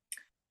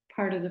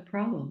part of the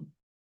problem.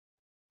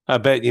 I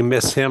bet you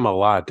miss him a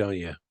lot, don't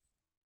you?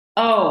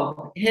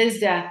 Oh, his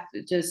death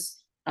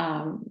just,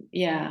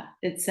 yeah,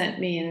 it sent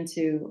me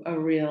into a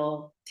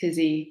real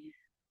tizzy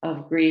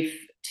of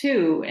grief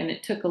too. And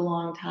it took a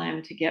long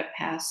time to get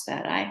past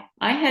that.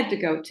 I had to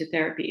go to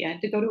therapy. I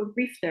had to go to a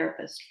grief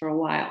therapist for a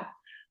while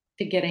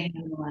to get a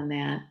handle on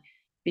that,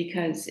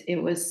 because it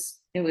was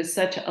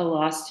such a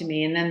loss to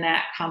me. And then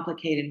that,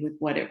 complicated with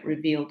what it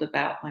revealed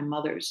about my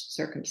mother's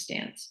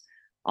circumstance,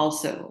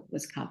 also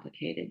was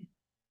complicated.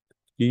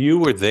 You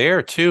were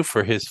there too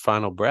for his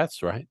final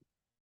breaths, right?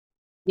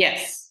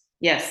 Yes,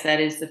 yes, that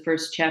is the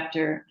first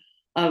chapter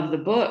of the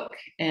book,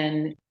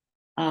 and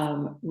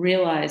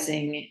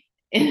realizing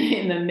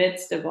in the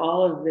midst of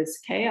all of this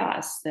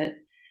chaos that,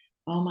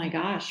 oh my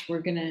gosh,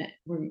 we're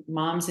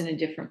mom's in a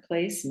different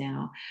place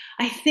now.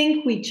 I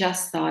think we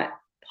just thought,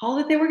 Paul,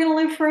 that they were going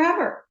to live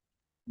forever.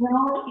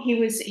 Well, he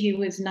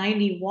was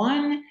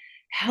 91,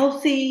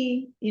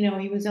 healthy.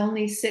 He was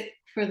only sick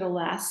for the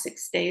last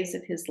 6 days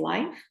of his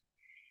life,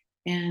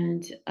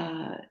 and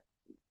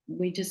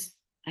we just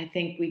I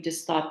think we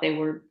just thought they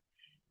were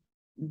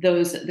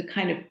the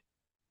kind of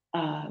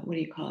what do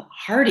you call it,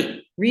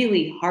 hardy,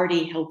 really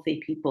hardy,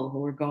 healthy people who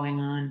were going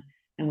on,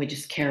 and we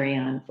just carry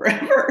on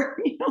forever.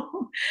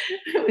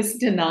 It was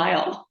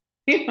denial.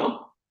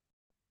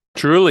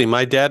 Truly,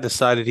 my dad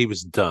decided he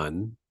was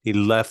done. He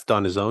left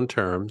on his own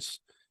terms,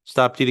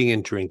 stopped eating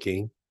and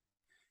drinking.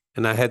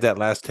 And I had that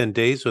last 10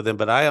 days with him,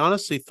 but I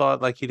honestly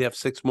thought like he'd have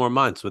 6 more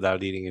months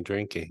without eating and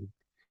drinking.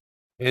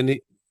 And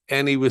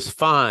he was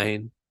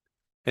fine.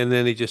 And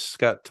then he just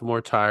got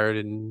more tired,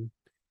 and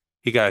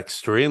he got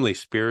extremely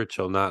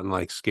spiritual, not in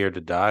like scared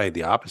to die.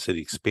 The opposite.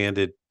 He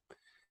expanded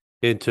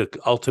into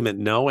ultimate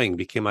knowing,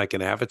 became like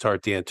an avatar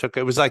at the end.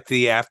 It was like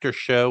the after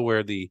show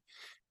where the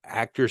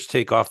actors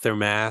take off their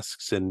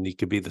masks and he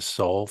could be the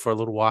soul for a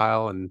little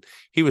while. And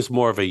he was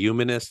more of a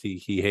humanist.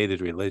 He hated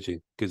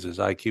religion because his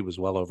IQ was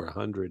well over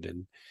 100,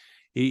 and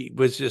he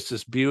was just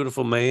this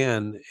beautiful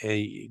man,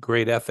 a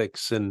great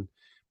ethics.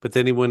 But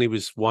then when he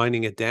was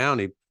winding it down,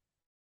 he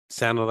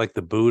sounded like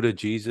the Buddha,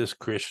 Jesus,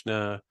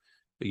 Krishna,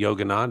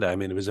 Yogananda. I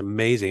mean, it was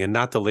amazing, and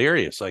not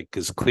delirious, like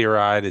as clear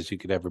eyed as you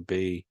could ever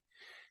be.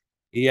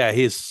 Yeah,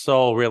 his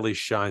soul really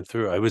shined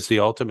through. It was the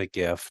ultimate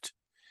gift.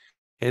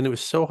 And it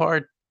was so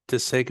hard to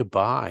say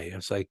goodbye. I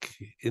was like,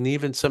 and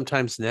even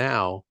sometimes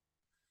now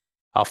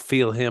I'll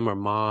feel him or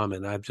mom,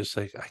 and I'm just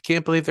like, I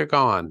can't believe they're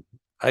gone.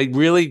 I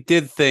really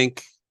did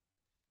think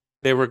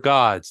they were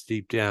gods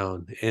deep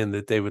down and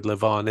that they would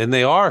live on, and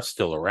they are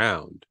still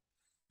around.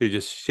 They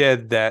just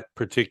shed that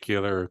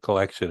particular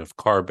collection of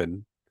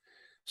carbon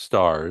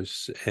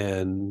stars,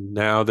 and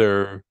now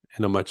they're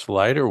in a much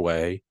lighter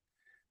way.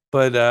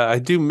 But I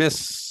do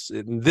miss,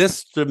 in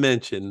this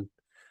dimension,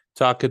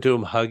 talking to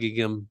him, hugging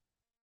him,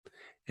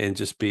 and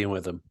just being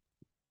with him.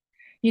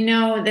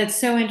 That's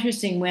so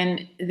interesting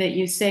that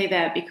you say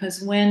that,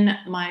 because when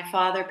my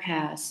father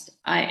passed,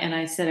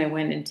 I said I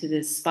went into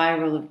this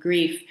spiral of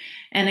grief.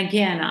 And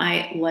again,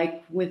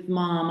 like with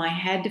mom, I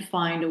had to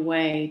find a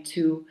way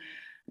to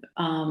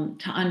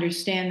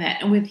understand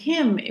that. And with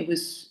him, it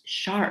was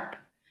sharp.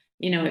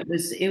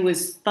 It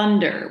was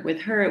thunder.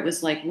 With her, it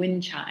was like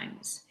wind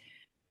chimes.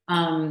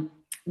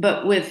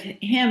 But with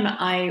him,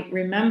 I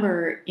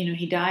remember,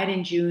 he died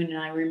in June, and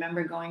I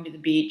remember going to the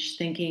beach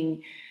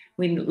thinking,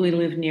 we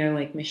live near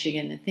Lake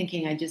Michigan, and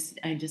thinking I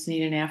just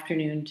need an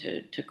afternoon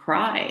to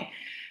cry.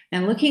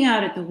 And looking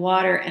out at the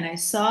water, and I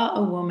saw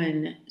a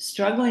woman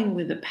struggling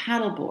with a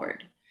paddleboard,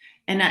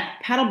 and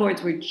that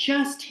paddleboards were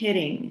just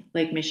hitting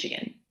Lake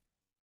Michigan.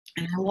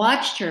 And I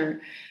watched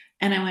her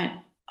and I went,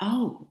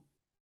 "Oh,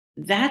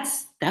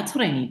 that's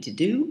what I need to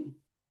do.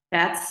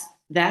 That's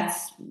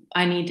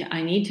I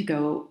need to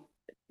go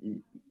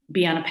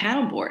be on a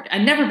paddleboard."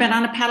 I'd never been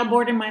on a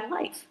paddleboard in my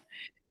life.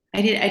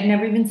 I'd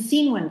never even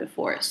seen one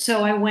before.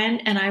 So I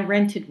went and I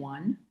rented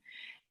one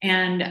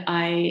and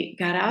I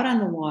got out on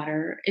the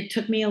water. It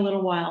took me a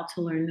little while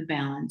to learn the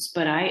balance,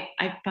 but I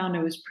found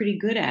I was pretty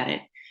good at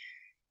it.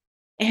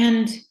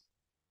 And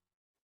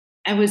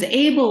I was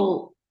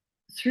able,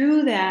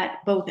 through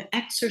that, both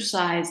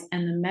exercise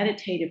and the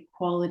meditative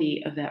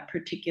quality of that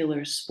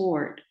particular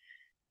sport,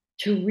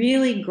 to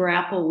really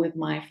grapple with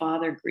my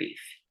father grief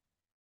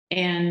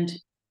and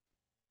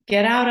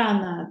get out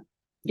on the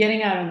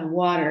getting out on the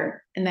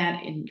water, and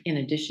that in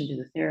addition to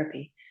the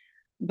therapy.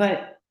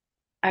 But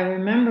I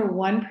remember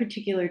one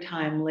particular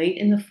time late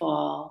in the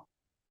fall,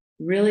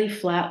 really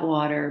flat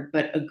water,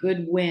 but a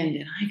good wind,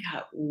 and I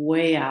got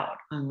way out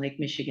on Lake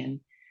Michigan.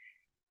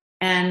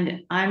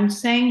 And I'm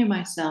saying to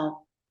myself,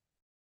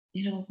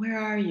 where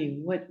are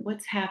you?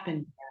 What's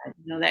happened?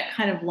 That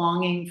kind of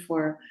longing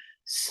for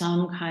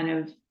some kind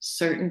of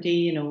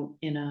certainty,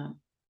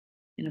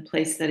 in a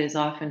place that is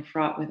often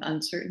fraught with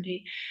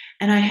uncertainty.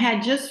 And I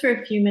had just for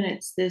a few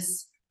minutes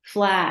this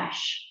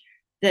flash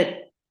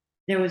that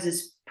there was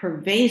this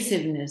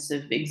pervasiveness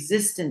of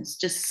existence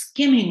just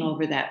skimming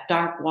over that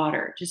dark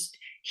water, just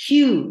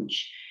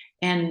huge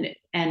and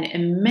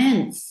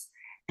immense.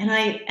 And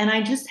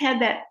I just had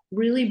that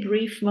really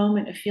brief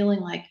moment of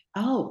feeling like,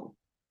 oh,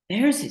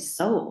 there's his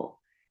soul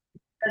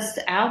just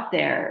out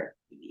there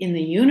in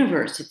the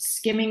universe. It's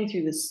skimming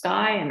through the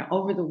sky and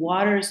over the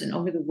waters and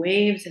over the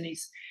waves. And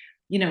he's,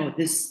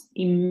 this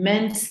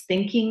immense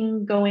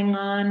thinking going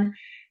on.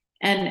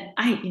 And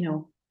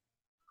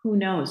who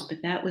knows? But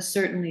that was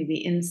certainly the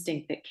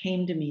instinct that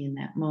came to me in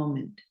that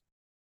moment.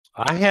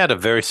 I had a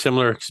very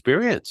similar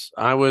experience.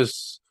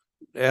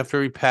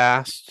 After he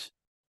passed,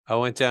 I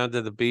went down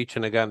to the beach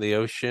and I got in the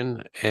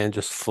ocean and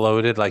just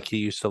floated like he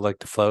used to like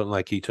to float and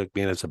like he took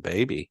me in as a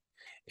baby.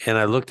 And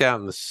I looked out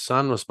and the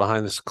sun was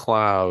behind this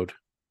cloud.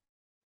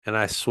 And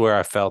I swear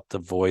I felt the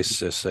voice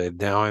just say,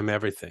 now I'm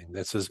everything.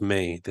 This is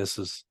me.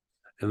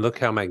 And look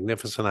how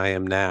magnificent I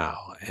am now.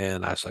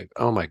 And I was like,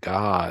 oh my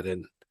God.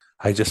 And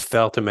I just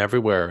felt him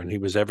everywhere and he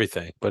was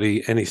everything.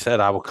 He said,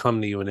 I will come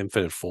to you in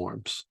infinite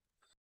forms.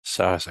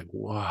 So I was like,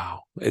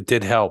 wow, it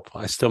did help.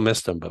 I still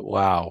missed him, but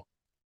wow.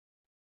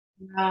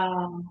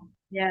 Wow.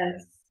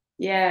 Yes.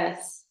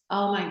 Yes.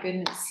 Oh my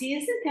goodness. See,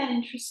 isn't that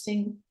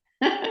interesting?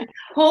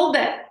 Hold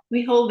that.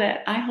 We hold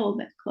that. I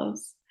hold that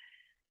close.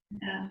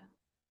 Yeah.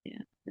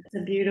 Yeah. It's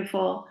a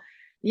beautiful,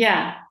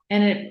 yeah.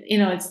 And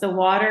it's the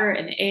water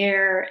and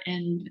air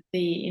and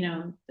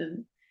the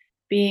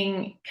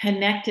being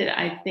connected,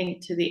 I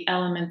think, to the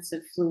elements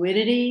of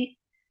fluidity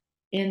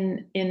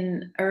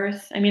in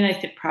earth. I mean, I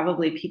think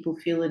probably people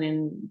feel it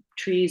in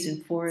trees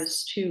and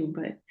forests too,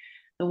 but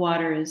the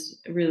water is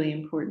really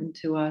important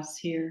to us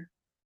here.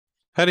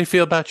 How do you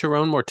feel about your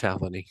own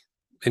mortality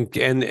and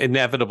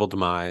inevitable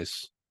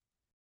demise?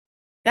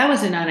 That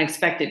was an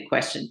unexpected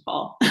question,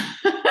 Paul.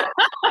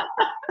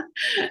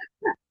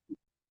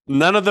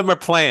 None of them are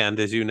planned,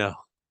 as you know.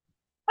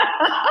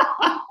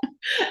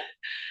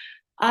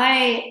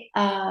 I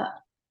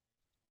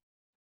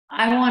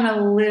I want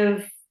to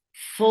live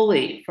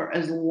fully for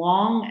as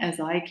long as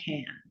I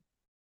can.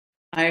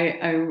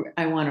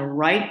 I want to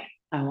write.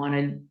 I want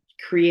to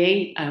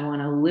create. I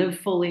want to live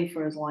fully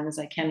for as long as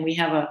I can. We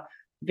have a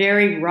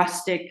very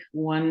rustic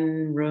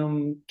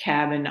one-room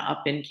cabin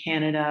up in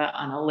Canada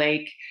on a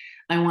lake.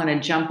 I want to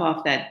jump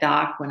off that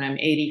dock when I'm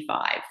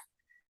 85.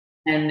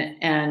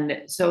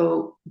 And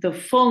so the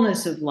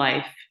fullness of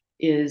life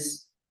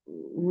is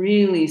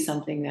really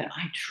something that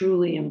I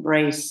truly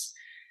embrace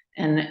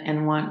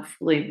and want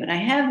fully. But I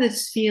have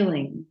this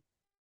feeling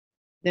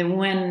that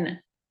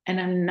and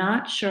I'm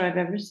not sure I've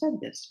ever said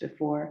this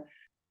before,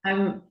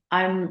 I'm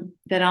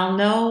that I'll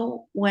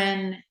know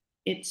when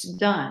it's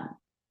done.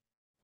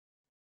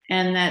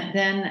 And that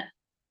then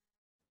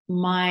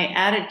my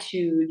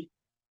attitude,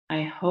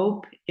 I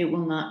hope it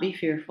will not be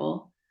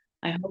fearful.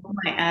 I hope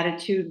my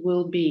attitude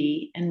will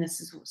be, and this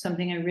is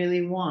something I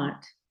really want,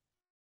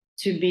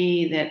 to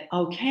be that,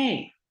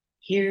 okay,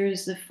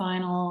 here's the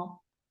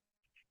final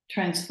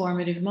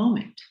transformative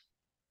moment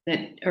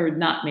that, or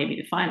not maybe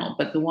the final,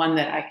 but the one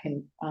that I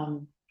can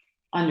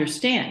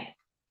understand,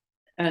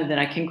 that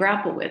I can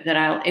grapple with, that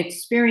I'll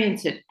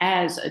experience it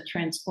as a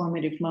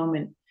transformative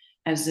moment,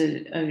 as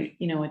a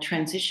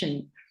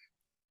transition.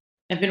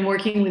 I've been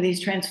working with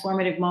these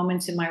transformative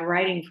moments in my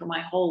writing for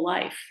my whole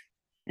life,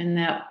 and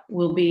that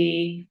will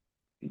be,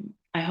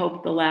 I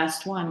hope, the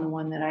last one, the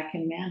one that I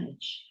can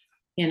manage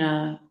in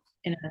a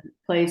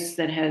place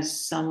that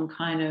has some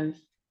kind of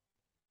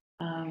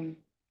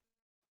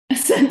a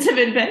sense of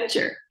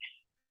adventure.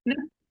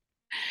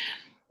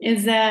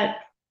 Is that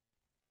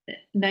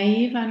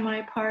naive on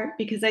my part?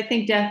 Because I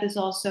think death is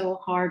also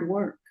hard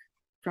work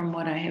from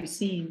what I have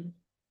seen.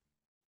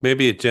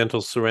 Maybe a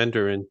gentle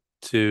surrender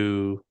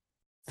into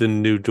the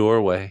new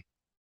doorway.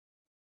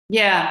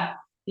 Yeah,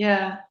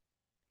 yeah.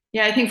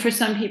 Yeah, I think for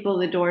some people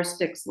the door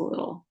sticks a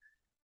little,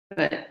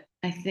 but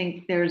I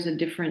think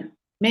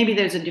maybe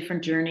there's a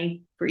different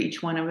journey for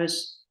each one of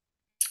us.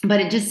 But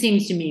it just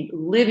seems to me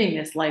living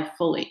this life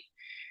fully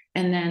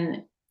and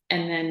then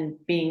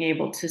being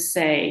able to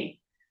say,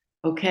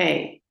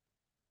 okay,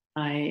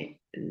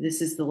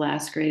 this is the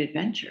last great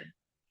adventure.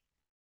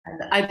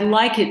 I'd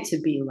like it to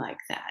be like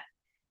that.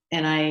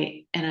 And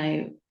I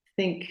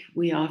think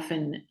we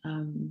often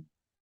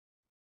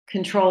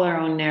control our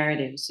own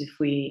narratives if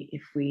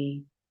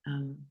we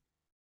um,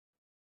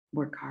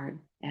 work hard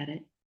at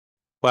it.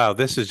 Wow,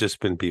 this has just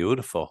been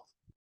beautiful.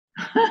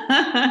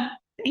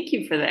 Thank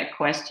you for that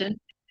question.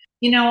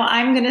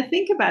 I'm going to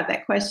think about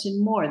that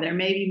question more. There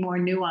may be more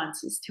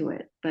nuances to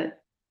it, but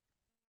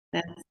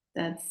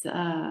that's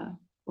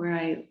where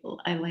I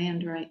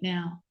land right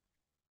now.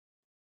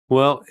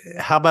 Well,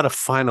 how about a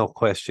final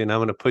question? I'm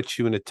going to put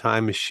you in a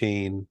time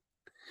machine.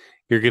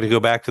 You're going to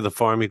go back to the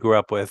farm you grew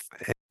up with.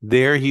 And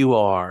there you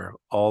are,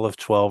 all of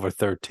 12 or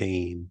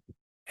 13.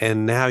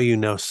 And now you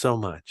know so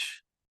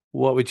much.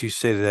 What would you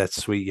say to that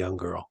sweet young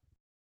girl?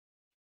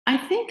 I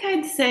think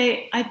I'd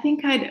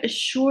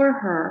assure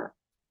her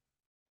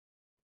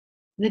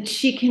that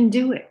she can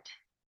do it.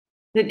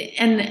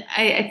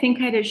 I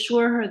think I'd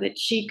assure her that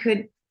she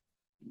could.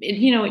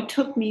 It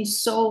took me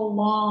so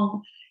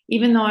long,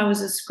 even though I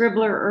was a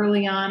scribbler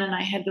early on and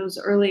I had those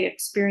early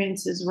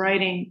experiences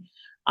writing,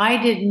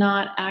 I did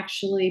not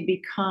actually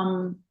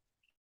become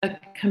a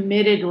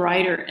committed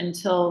writer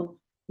until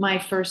my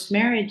first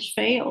marriage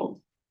failed.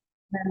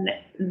 And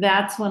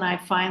that's when I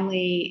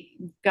finally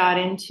got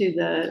into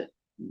that's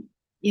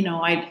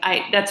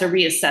a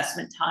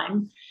reassessment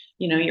time.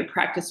 Your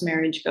practice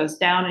marriage goes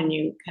down and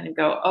you kind of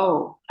go,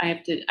 oh, I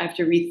have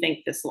to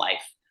rethink this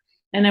life.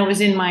 And I was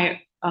in my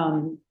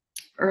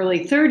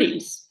early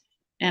 30s.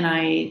 And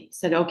I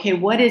said, okay,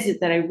 what is it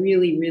that I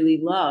really, really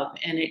love?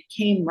 And it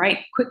came right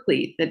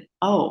quickly that,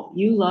 oh,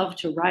 you love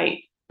to write.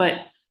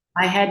 But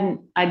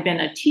I'd been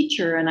a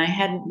teacher and I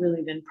hadn't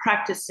really been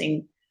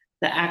practicing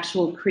the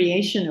actual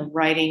creation of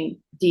writing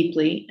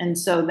deeply. And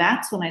so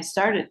that's when I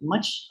started,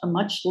 a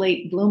much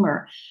late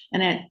bloomer.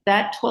 And at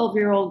that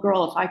 12-year-old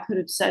girl, if I could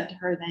have said to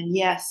her then,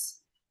 yes,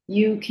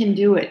 you can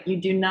do it. You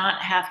do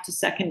not have to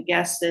second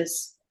guess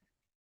this.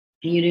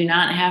 You do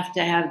not have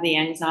to have the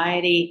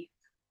anxiety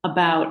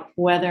about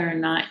whether or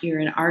not you're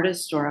an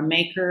artist or a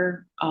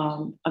maker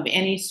of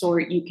any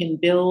sort. You can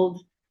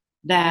build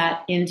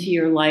that into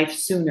your life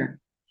sooner.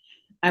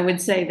 I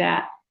would say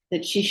that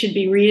she should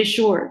be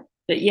reassured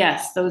that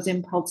yes, those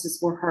impulses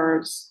were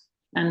hers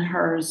and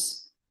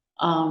hers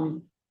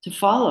to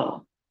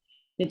follow.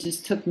 It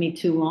just took me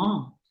too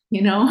long,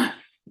 not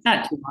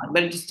too long,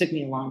 but it just took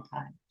me a long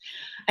time.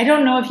 I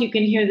don't know if you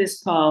can hear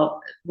this,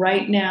 Paul.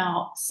 Right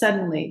now,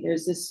 suddenly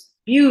there's this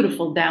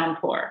beautiful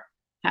downpour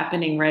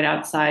happening right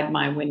outside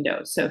my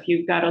window. So if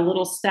you've got a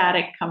little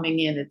static coming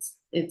in,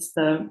 it's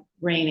the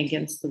rain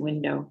against the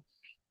window.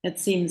 It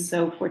seems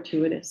so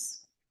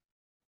fortuitous.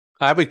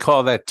 I would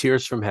call that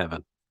tears from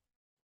heaven.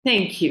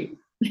 Thank you.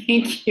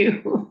 Thank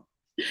you.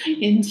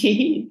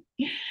 Indeed.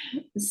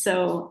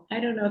 So I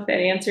don't know if that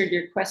answered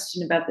your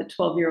question about the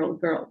 12-year-old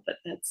girl, but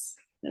that's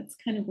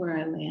kind of where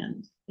I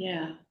land.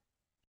 Yeah.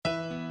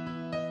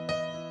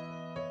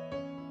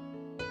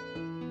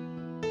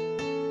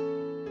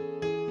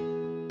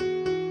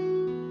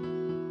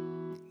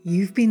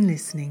 You've been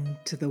listening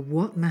to the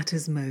What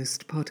Matters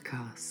Most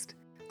podcast,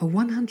 a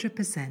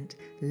 100%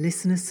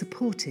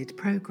 listener-supported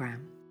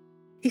program.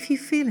 If you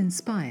feel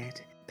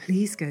inspired,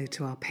 please go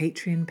to our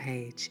Patreon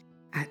page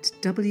at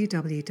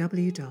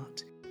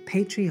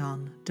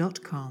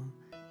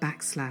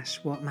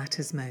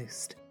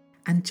www.patreon.com/whatmattersmost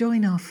and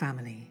join our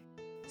family.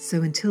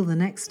 So until the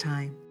next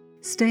time,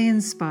 stay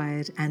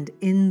inspired and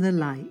in the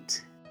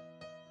light.